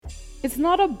It's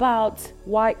not about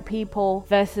white people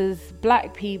versus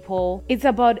black people. It's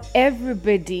about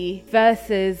everybody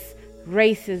versus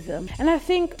racism. And I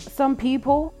think some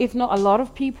people, if not a lot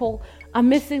of people, are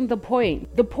missing the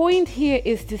point. The point here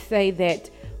is to say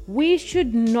that we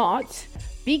should not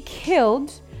be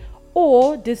killed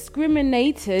or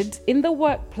discriminated in the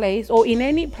workplace or in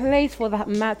any place for that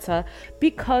matter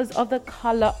because of the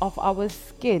color of our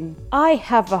skin. I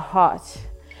have a heart.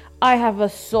 I have a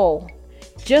soul.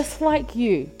 Just like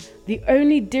you, the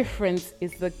only difference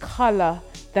is the color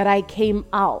that I came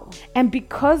out. And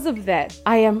because of that,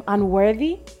 I am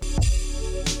unworthy.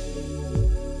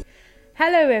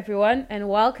 Hello everyone, and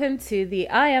welcome to the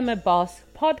I Am a Boss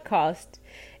podcast.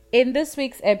 In this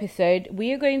week's episode,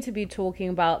 we are going to be talking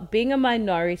about being a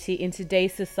minority in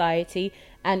today's society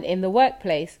and in the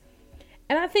workplace.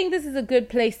 And I think this is a good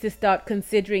place to start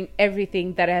considering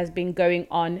everything that has been going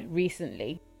on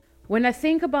recently. When I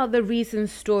think about the recent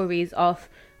stories of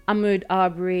Ahmaud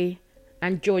Arbery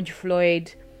and George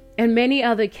Floyd and many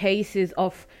other cases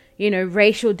of,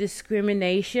 racial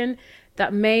discrimination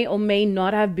that may or may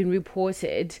not have been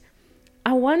reported,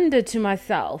 I wonder to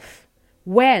myself,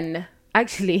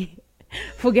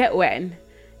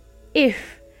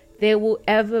 if there will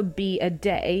ever be a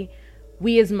day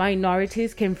we as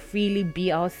minorities can freely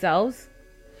be ourselves.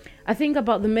 I think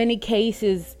about the many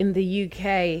cases in the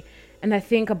UK, and I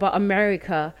think about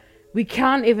America. We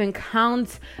can't even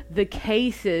count the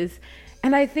cases.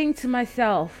 And I think to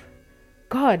myself,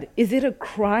 God, is it a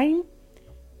crime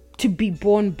to be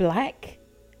born black?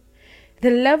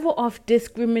 The level of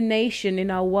discrimination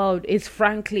in our world is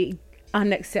frankly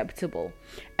unacceptable.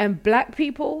 And black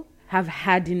people have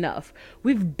had enough.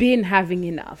 We've been having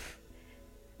enough.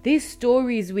 These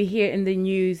stories we hear in the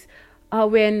news are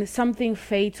when something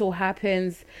fatal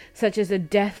happens, such as a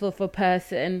death of a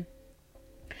person.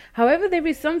 However, there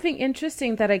is something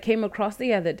interesting that I came across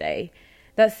the other day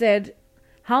that said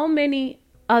how many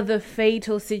other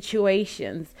fatal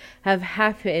situations have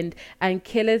happened and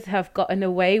killers have gotten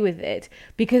away with it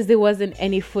because there wasn't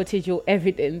any footage or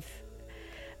evidence.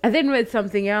 I then read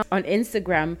something else on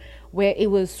Instagram where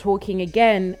it was talking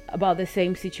again about the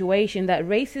same situation, that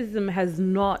racism has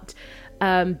not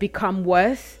become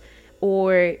worse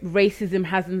or racism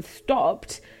hasn't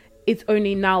stopped. It's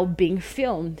only now being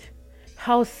filmed.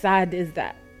 How sad is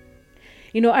that?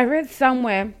 I read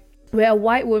somewhere where a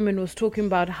white woman was talking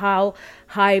about how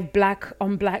high black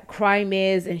on black crime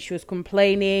is, and she was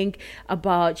complaining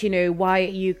about, why are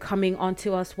you coming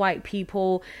onto us white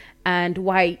people and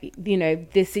why,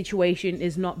 this situation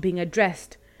is not being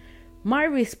addressed. My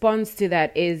response to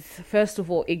that is, first of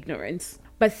all, ignorance.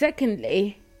 But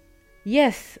secondly,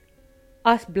 yes,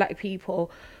 us black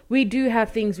people, we do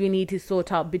have things we need to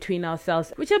sort out between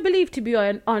ourselves, which I believe, to be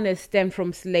honest, stem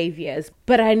from slave years.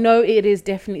 But I know it is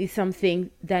definitely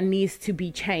something that needs to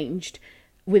be changed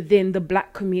within the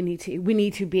black community. We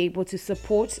need to be able to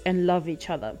support and love each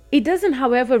other. It doesn't,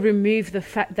 however, remove the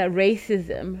fact that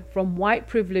racism from white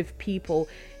privileged people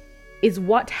is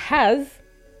what has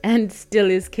and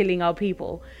still is killing our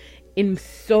people in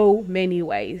so many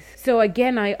ways. So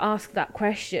again, I ask that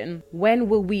question, when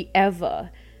will we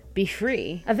ever be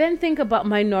free? I then think about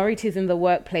minorities in the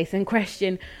workplace and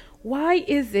question, why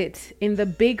is it in the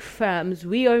big firms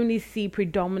we only see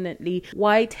predominantly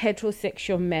white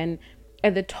heterosexual men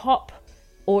at the top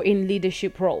or in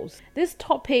leadership roles? This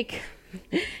topic,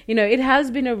 it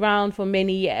has been around for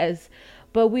many years,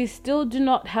 but we still do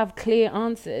not have clear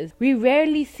answers. We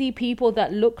rarely see people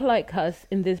that look like us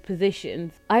in these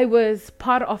positions. I was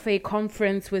part of a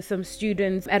conference with some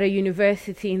students at a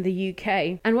university in the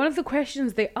UK. And one of the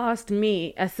questions they asked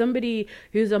me, as somebody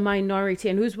who's a minority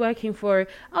and who's working for,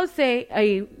 I would say,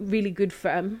 a really good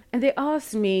firm. And they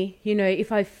asked me,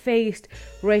 if I faced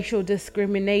racial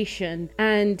discrimination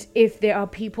and if there are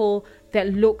people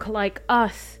that look like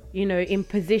us, in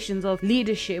positions of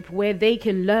leadership where they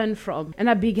can learn from. And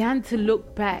I began to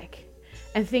look back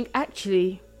and think,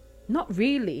 actually, not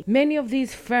really. Many of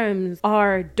these firms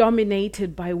are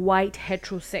dominated by white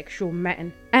heterosexual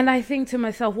men. And I think to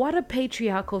myself, what a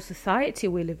patriarchal society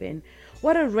we live in.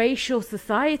 What a racial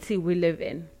society we live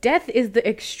in. Death is the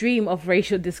extreme of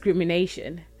racial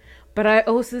discrimination. But I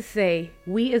also say,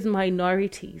 we as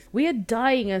minorities, we are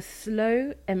dying a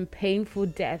slow and painful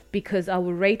death because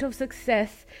our rate of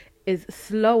success is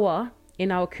slower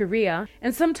in our career.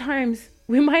 And sometimes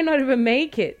we might not even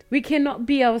make it. We cannot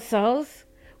be ourselves.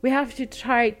 We have to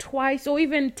try twice or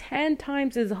even 10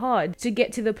 times as hard to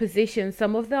get to the position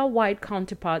some of our white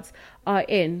counterparts are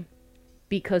in,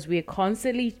 because we are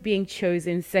constantly being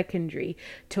chosen secondary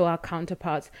to our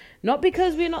counterparts. Not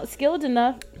because we're not skilled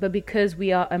enough, but because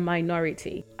we are a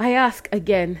minority. I ask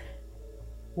again,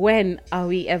 When are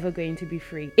we ever going to be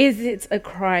free? Is it a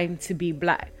crime to be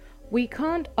black? We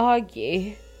can't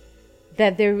argue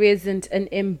that there isn't an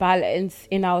imbalance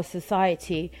in our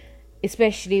society,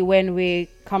 especially when it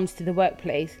comes to the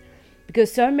workplace,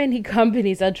 because so many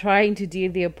companies are trying to do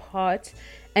their part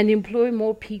and employ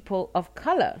more people of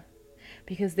color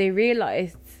because they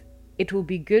realize it will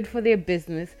be good for their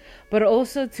business, but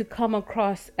also to come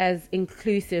across as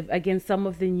inclusive against some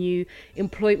of the new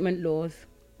employment laws.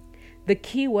 The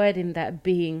key word in that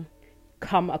being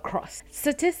come across.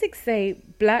 Statistics say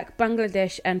Black,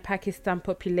 Bangladesh and Pakistan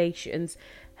populations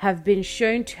have been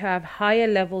shown to have higher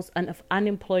levels of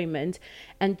unemployment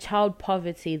and child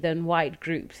poverty than white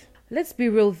groups. Let's be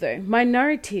real though,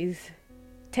 minorities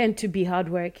tend to be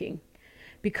hardworking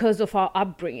because of our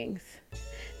upbringings.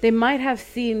 They might have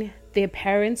seen their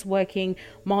parents working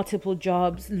multiple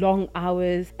jobs, long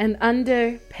hours, and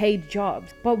underpaid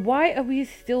jobs. But why are we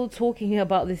still talking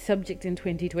about this subject in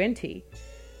 2020?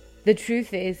 The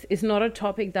truth is, it's not a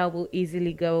topic that will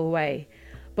easily go away.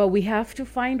 But we have to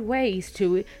find ways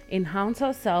to enhance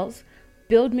ourselves,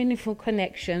 build meaningful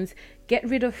connections, get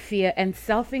rid of fear and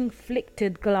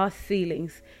self-inflicted glass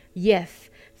ceilings. Yes,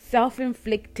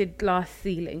 self-inflicted glass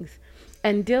ceilings.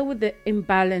 And deal with the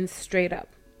imbalance straight up.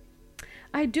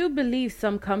 I do believe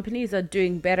some companies are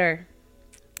doing better,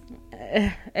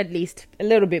 at least a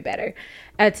little bit better,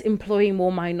 at employing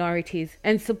more minorities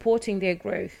and supporting their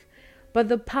growth. But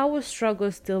the power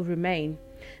struggles still remain,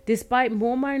 despite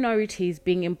more minorities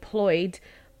being employed,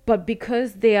 but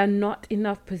because there are not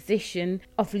enough position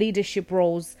of leadership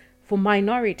roles for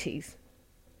minorities.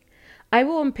 I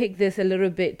will unpick this a little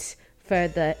bit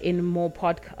further in more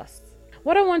podcasts.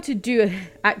 What I want to do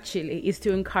actually is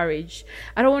to encourage.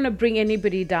 I don't want to bring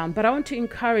anybody down, but I want to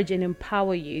encourage and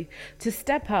empower you to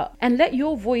step up and let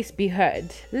your voice be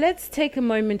heard. Let's take a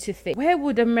moment to think. Where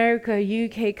would America,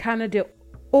 UK, Canada,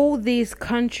 all these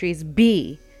countries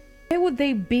be? Where would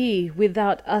they be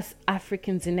without us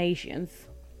Africans and Asians?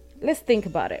 Let's think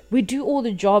about it. We do all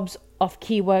the jobs of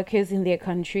key workers in their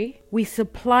country. We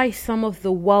supply some of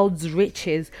the world's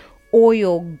riches,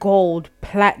 oil, gold,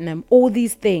 platinum, all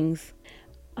these things.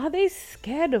 Are they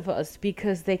scared of us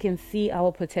because they can see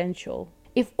our potential?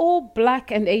 If all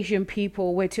Black and Asian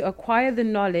people were to acquire the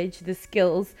knowledge, the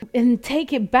skills, and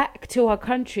take it back to our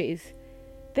countries,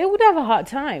 they would have a hard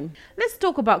time. Let's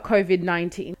talk about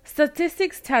COVID-19.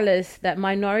 Statistics tell us that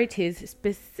minorities,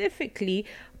 specifically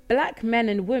Black men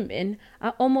and women,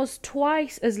 are almost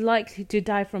twice as likely to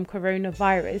die from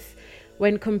coronavirus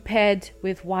when compared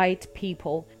with white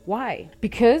people. Why?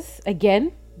 Because,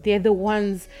 again, they're the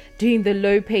ones doing the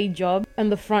low paid job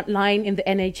on the front line in the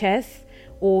NHS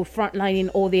or front line in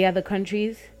all the other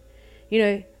countries. You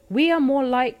know, we are more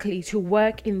likely to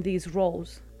work in these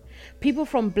roles. People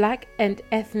from Black and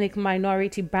ethnic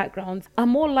minority backgrounds are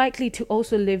more likely to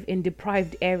also live in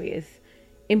deprived areas,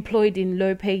 employed in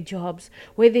low paid jobs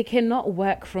where they cannot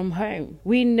work from home.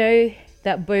 We know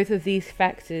that both of these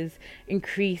factors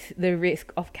increase the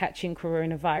risk of catching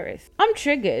coronavirus. I'm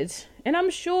triggered, and I'm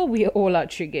sure we all are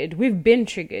triggered. We've been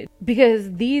triggered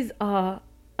because these are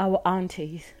our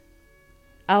aunties,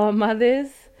 our mothers,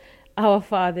 our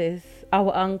fathers,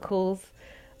 our uncles,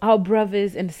 our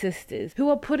brothers and sisters who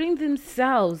are putting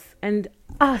themselves and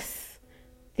us,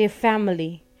 their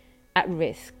family, at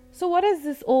risk. So what has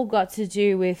this all got to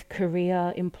do with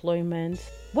career, employment?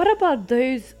 What about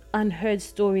those unheard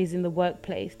stories in the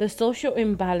workplace, the social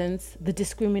imbalance, the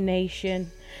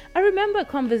discrimination? I remember a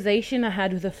conversation I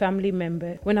had with a family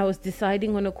member when I was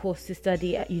deciding on a course to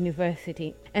study at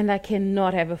university, and I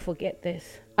cannot ever forget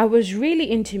this. I was really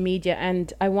into media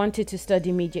and I wanted to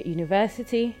study media at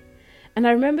university, and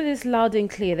I remember this loud and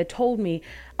clear that told me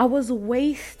I was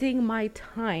wasting my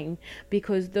time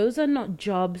because those are not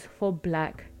jobs for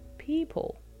Black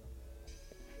people.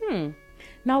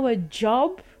 Now a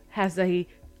job has a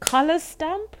color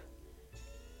stamp?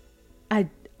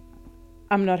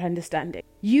 I'm not understanding.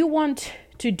 You want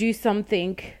to do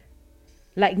something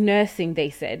like nursing, they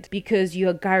said, because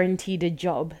you're guaranteed a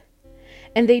job.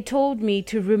 And they told me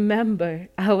to remember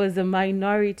I was a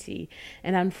minority,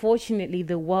 and unfortunately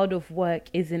the world of work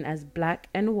isn't as black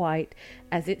and white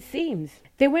as it seems.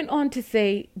 They went on to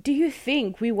say, do you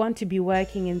think we want to be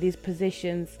working in these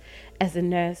positions as a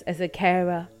nurse, as a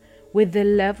carer, with the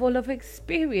level of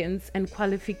experience and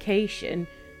qualification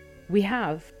we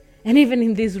have? And even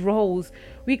in these roles,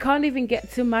 we can't even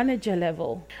get to manager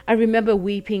level. I remember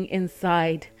weeping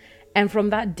inside. And from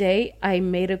that day, I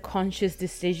made a conscious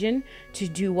decision to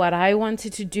do what I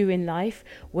wanted to do in life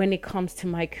when it comes to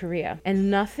my career. And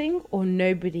nothing or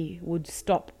nobody would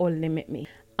stop or limit me.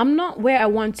 I'm not where I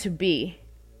want to be,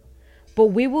 but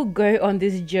we will go on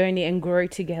this journey and grow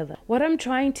together. What I'm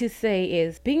trying to say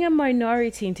is, being a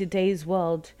minority in today's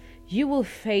world, you will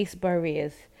face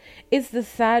barriers. It's the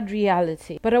sad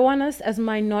reality. But I want us as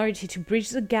minority to bridge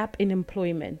the gap in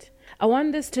employment. I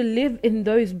want us to live in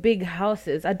those big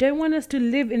houses. I don't want us to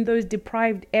live in those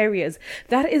deprived areas.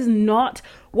 That is not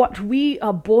what we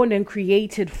are born and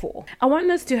created for. I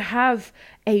want us to have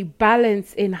a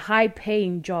balance in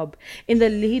high-paying job, in the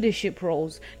leadership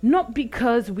roles, not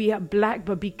because we are black,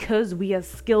 but because we are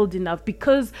skilled enough,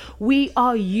 because we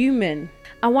are human.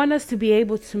 I want us to be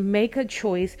able to make a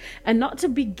choice and not to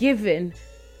be given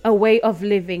a way of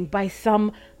living by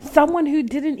someone who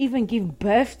didn't even give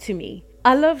birth to me.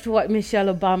 I loved what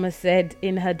Michelle Obama said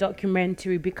in her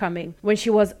documentary Becoming, when she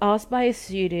was asked by a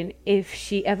student if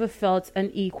she ever felt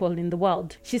unequal in the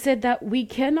world. She said that we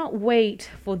cannot wait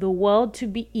for the world to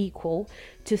be equal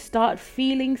to start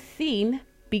feeling seen,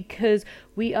 because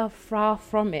we are far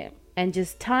from it, and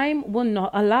just time will not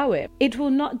allow it. It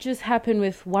will not just happen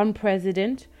with one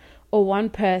president or one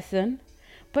person,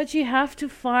 but you have to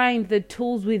find the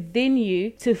tools within you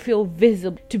to feel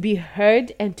visible, to be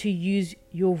heard, and to use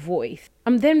your voice.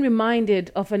 I'm then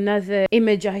reminded of another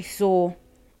image I saw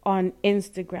on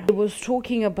Instagram. It was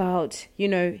talking about,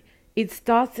 it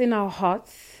starts in our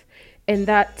hearts, and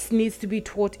that needs to be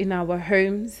taught in our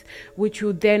homes, which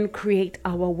will then create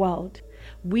our world.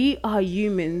 We are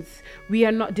humans. We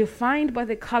are not defined by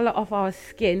the color of our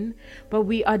skin, but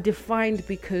we are defined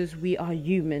because we are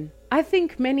human. I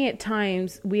think many at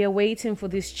times we are waiting for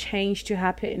this change to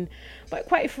happen, but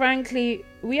quite frankly,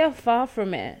 we are far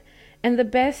from it. And the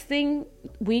best thing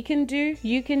we can do,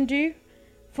 you can do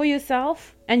for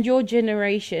yourself and your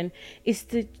generation, is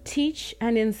to teach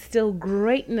and instill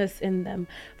greatness in them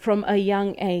from a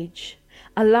young age.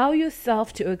 Allow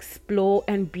yourself to explore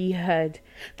and be heard.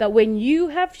 That when you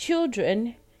have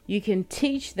children, you can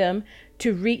teach them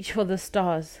to reach for the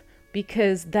stars,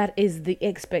 because that is the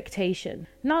expectation.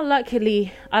 Now,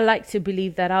 luckily, I like to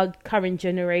believe that our current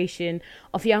generation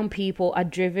of young people are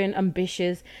driven,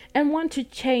 ambitious, and want to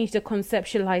change the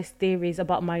conceptualized theories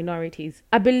about minorities.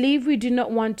 I believe we do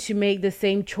not want to make the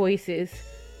same choices.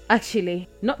 Actually,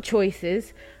 not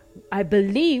choices. I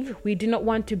believe we do not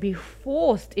want to be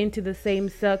forced into the same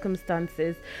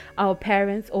circumstances our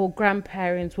parents or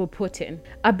grandparents were put in.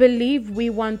 I believe we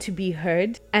want to be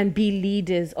heard and be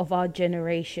leaders of our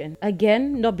generation.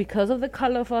 Again, not because of the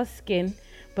color of our skin,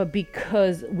 but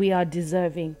because we are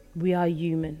deserving. We are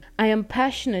human. I am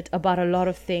passionate about a lot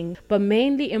of things, but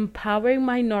mainly empowering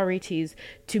minorities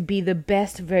to be the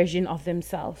best version of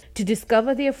themselves, to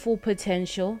discover their full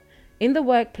potential, in the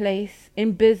workplace,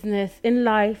 in business, in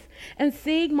life, and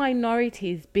seeing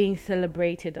minorities being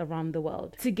celebrated around the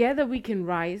world. Together we can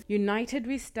rise, united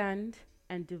we stand,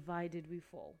 and divided we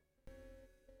fall.